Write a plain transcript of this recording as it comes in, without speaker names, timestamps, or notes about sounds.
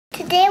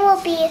Today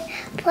we'll be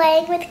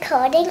playing with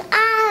Coding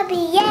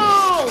Awbie.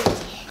 Yay!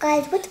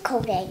 Guys, what's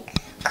coding?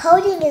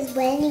 Coding is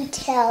when you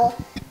tell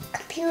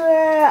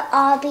computer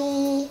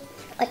Awbie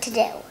what to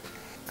do.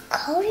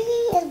 Coding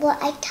is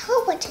what I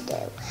tell what to do.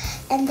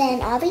 And then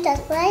Awbie does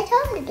what I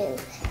tell him to do.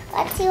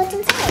 Let's see what's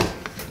inside.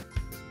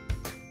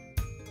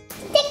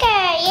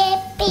 Sticker!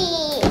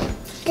 Yippee!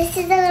 This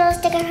is a little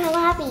sticker from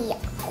Awbie.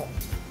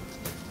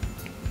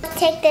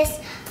 Take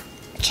this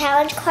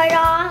challenge card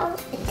off.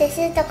 This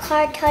is the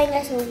card telling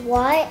us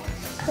what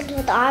comes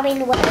with Awbie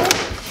and what.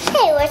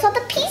 Hey, where's all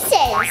the pieces?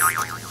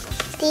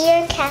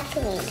 Dear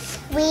Kathleen,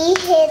 we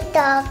hid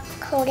the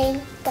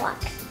coding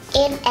box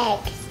in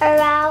eggs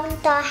around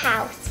the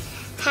house.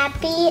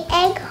 Happy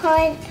egg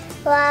hunt.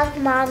 Love,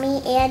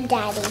 Mommy and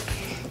Daddy.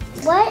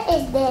 What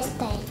is this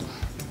thing?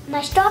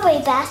 My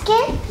strawberry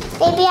basket?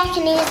 Maybe I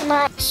can use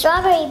my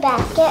strawberry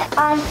basket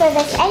for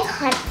this egg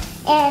hunt.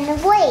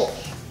 And wait,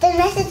 the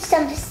message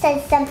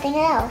says something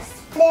else.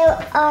 There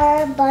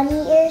are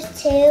bunny ears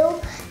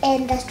too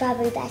in the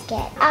strawberry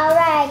basket.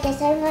 Alright,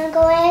 guess I'm gonna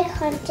go egg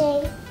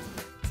hunting.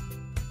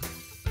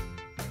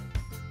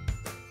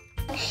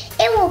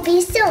 It will be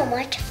so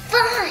much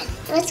fun.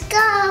 Let's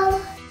go.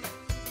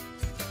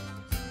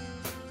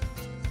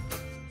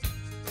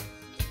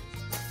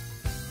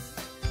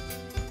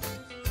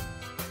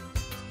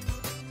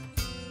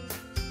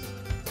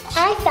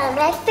 I found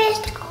my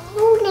first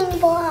coding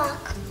block.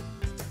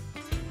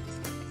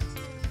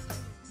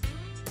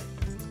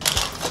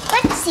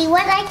 Let's see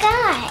what I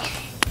got.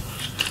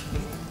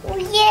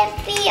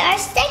 Yippee, our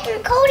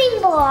second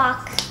coding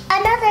block.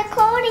 Another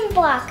coding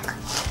block.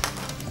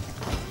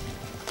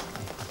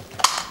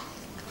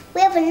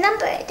 We have a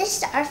number. This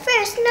is our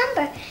first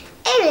number.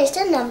 And it's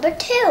the number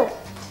 2.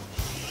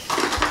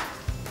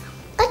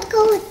 Let's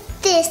go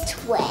this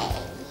way.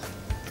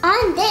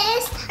 On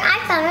this, I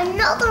found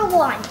another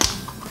one.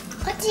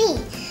 Let's see.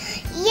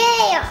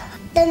 Yeah!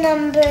 The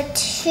number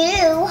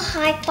 2,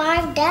 high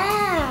five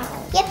down.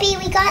 Yippee,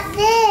 we got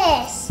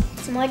this.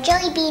 Some more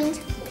jelly beans.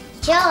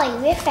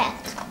 Jelly-rific.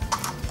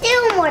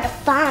 Still more to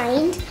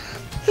find.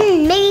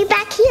 Maybe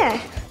back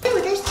here.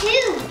 Ooh, there's 2.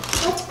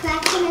 Let's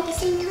crack them at the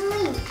same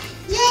time.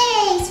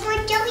 Yay, some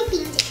more jelly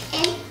beans.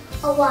 And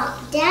a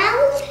walk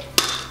down.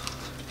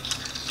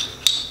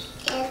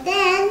 And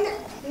then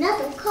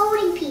another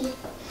coding piece.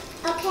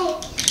 Okay,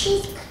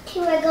 these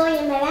 2 are going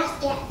in my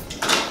basket.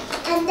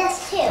 And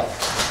this too.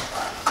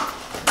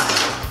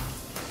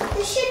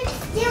 There should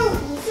still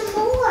be some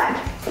more.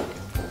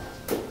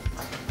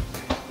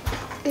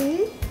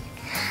 Ooh,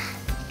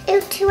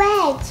 2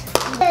 eggs.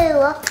 2,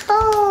 4.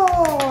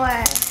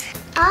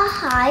 A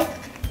high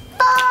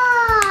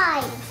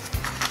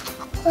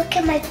 5. Look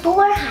at my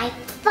 4 high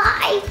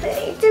 5.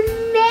 It's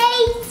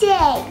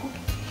amazing.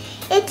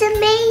 It's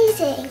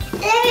amazing.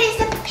 There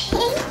is a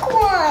pink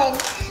one.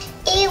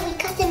 Ew, we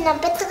got the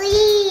number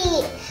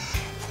 3.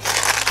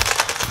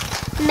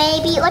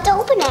 Maybe let's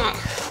open it.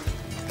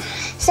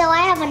 So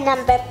I have a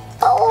number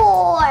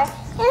 4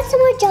 and some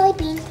more jelly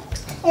beans.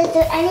 Is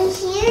there any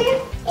here?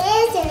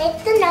 Isn't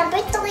it the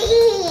number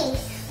 3?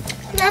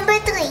 Number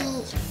 3.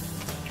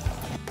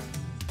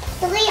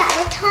 3 at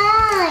a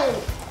time.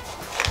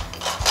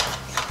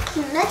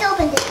 Let's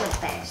open this one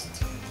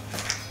first.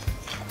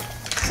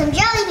 Some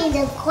jelly beans,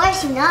 of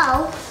course, you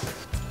know.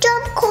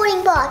 Jump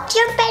coding block,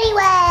 jump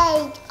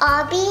anyway,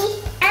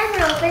 Awbie. And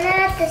we're opening it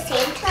at the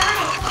same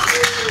time.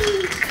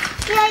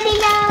 Let me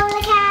know,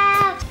 look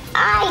out.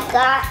 I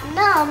got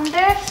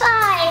number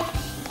 5.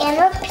 And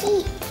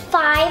repeat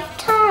 5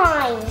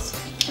 times.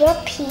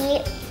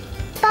 Repeat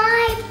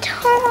 5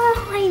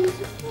 times.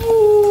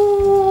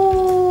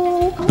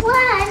 Ooh. 1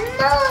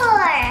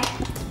 more.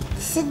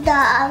 This is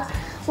the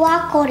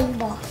walk coding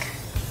book.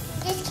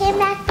 Just came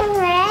back from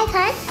our egg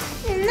hunt.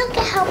 And look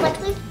at how much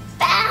we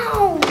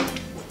found.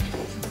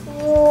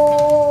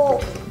 Whoa.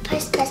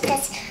 Press.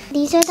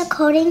 These are the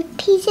coding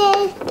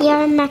pieces. They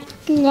are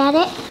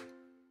magnetic.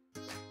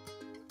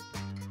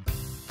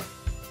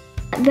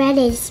 Red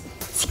is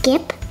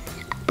skip,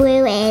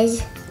 blue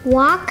is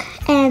walk,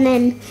 and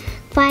then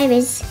 5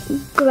 is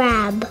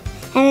grab.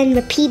 And then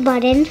repeat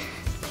button,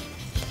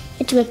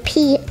 it's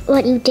repeat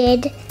what you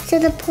did. So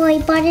the play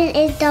button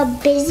is the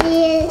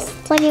busiest.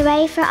 When you're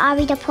ready for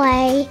Awbie to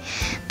play,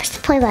 press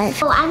the play button.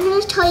 So I'm going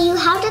to tell you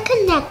how to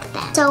connect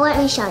them. So let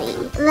me show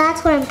you.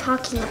 That's what I'm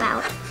talking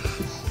about.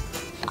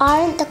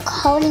 Aren't the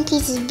coding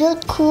pieces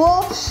built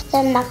cool?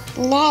 They're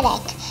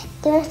magnetic.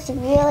 They're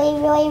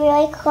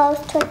really close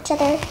to each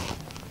other.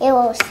 It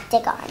will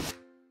stick on.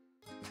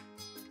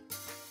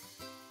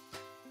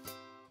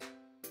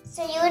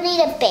 So you would need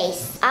a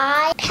base.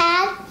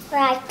 iPad or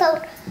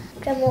iPhone.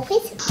 Drum roll,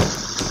 please.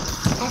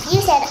 If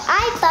you said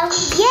iPhone,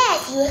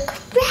 yes, you are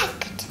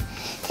correct.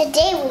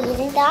 Today we're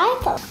using the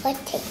iPhone. Let's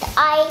take the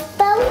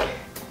iPhone.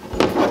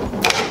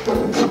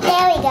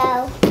 There we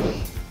go.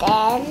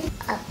 Then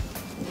a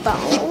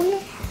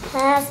phone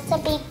has to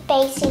be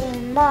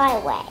facing my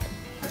way.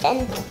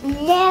 And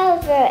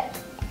never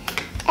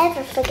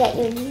ever forget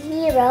your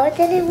mirror,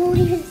 then it won't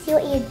even see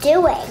what you're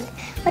doing.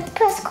 Let's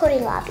press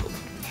Coding Awbie.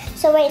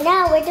 So right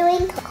now we're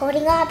doing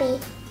Coding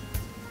Awbie.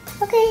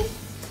 Okay.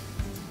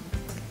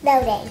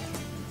 Loading.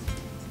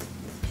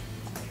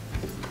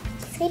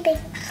 Sleeping.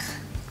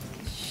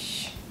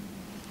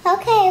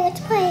 Okay,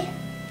 let's play.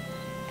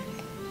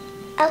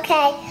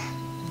 Okay.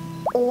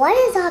 What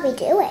is Awbie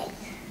doing?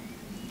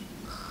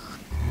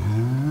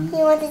 He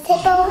wants to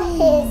tickle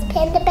his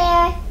panda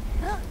bear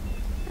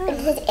and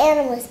his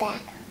animals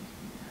back.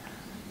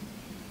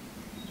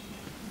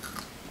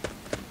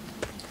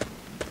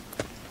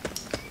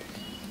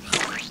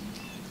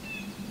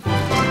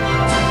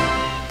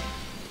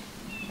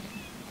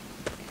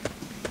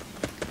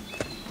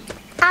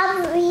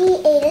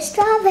 Awbie ate a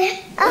strawberry.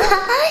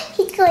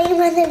 He's going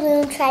around the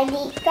room trying to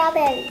eat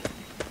strawberries.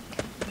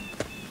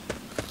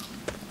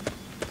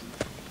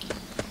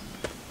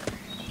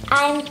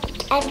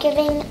 I'm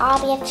giving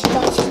Awbie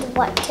instructions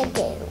what to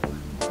do.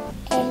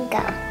 And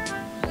go.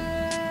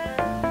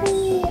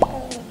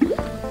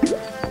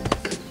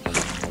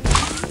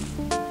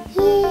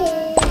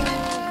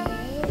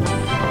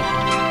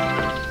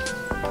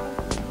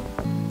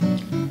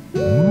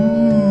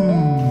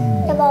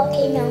 The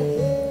volcano.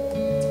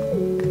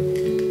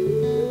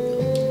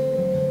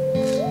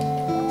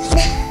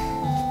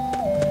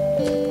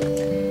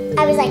 I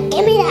was like,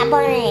 give me that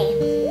bunny.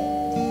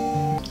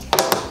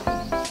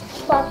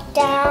 Walk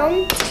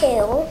down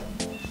 2.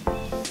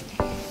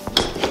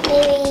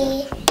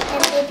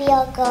 Maybe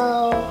I'll go.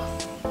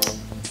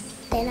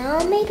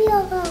 Maybe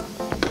I'll go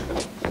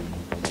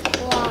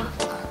walk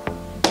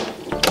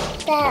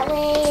that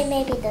way.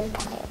 Maybe then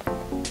play.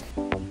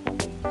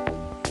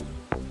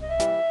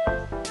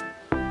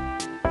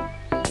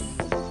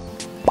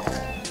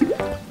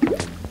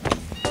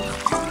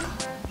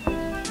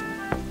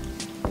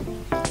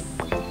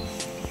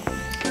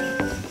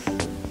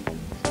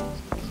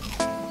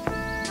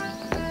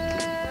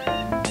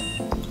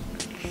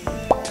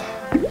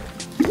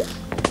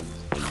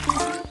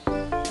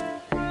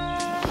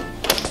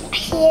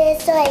 He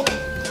is like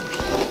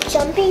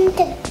jumping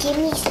to give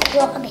me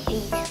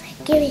strawberries.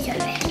 Give me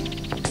strawberries.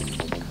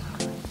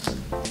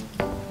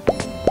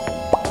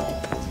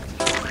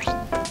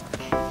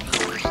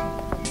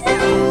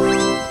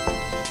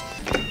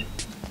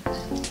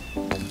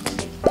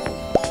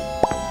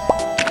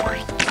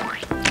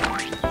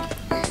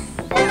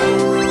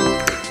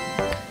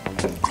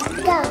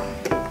 Go.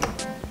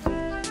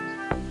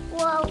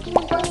 Whoa, keep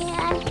going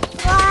on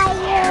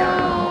flying.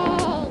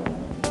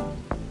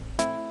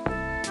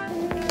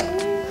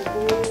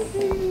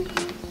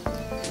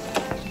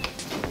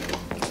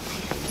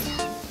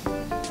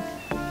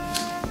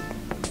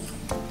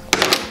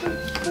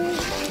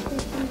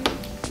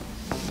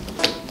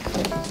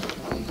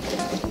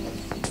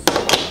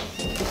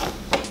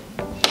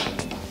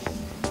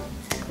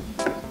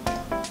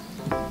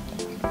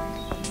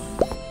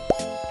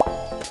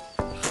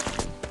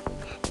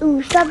 Ooh,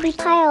 strawberry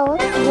pile,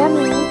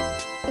 yummy,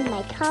 in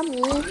my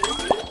tummy.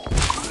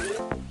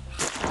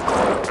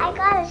 I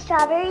got a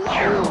strawberry seed.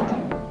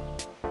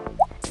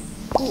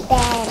 Eat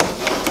them.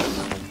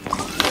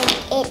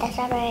 Eat the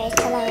strawberries,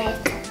 come on guys.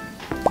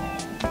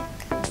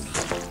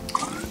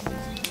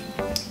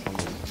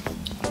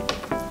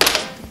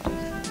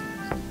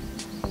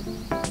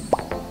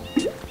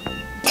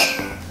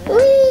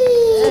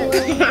 Whee!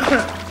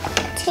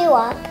 2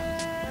 up.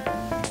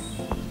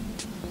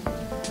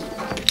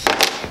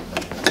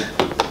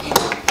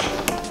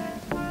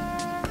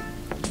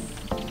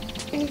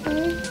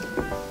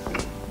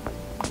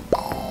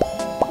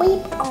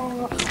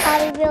 I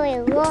really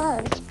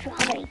love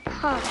strawberry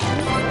pie.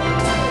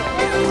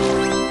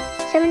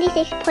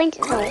 76 points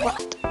is a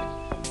lot.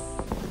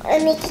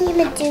 I'm making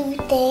him do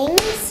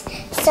things.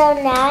 So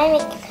now I'm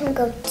making him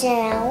go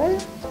down.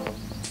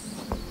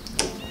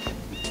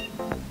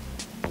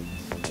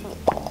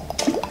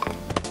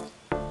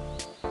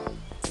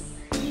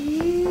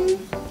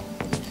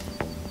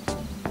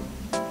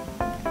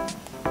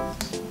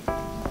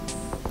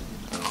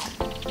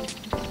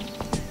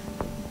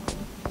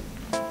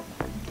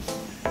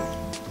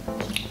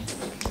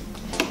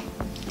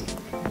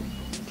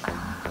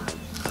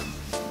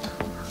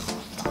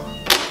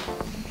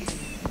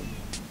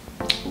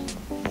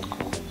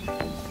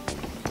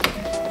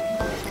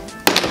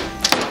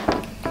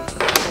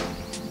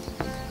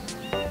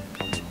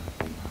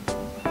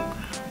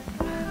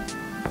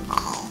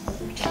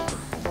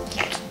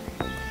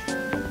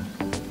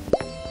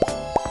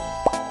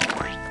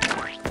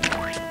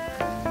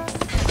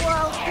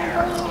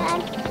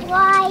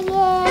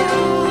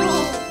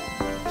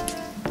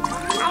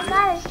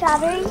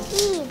 Strawberry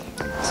seed.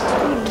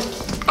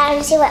 I want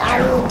to see what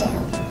Awbie will do.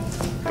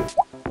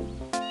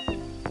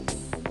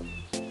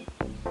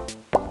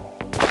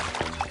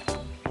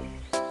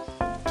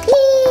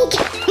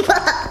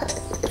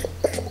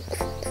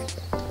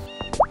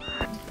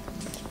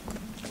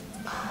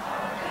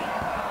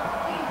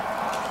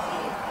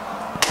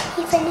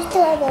 He finished the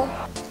level.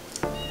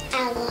 I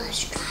love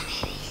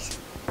strawberries.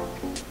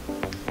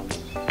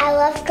 I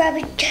love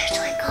strawberries just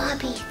like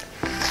Awbie.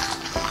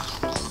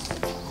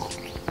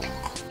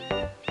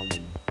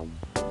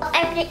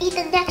 I'm gonna eat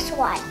the next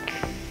one.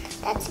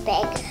 That's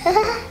big.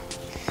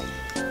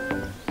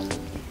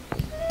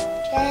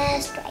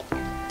 just right.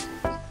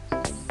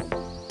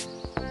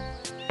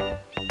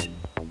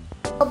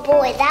 Oh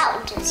boy, that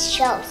one just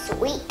so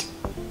sweet.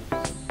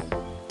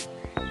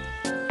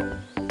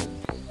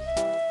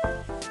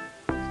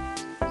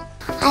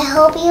 I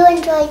hope you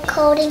enjoyed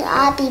Coding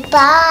Awbie.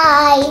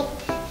 Bye!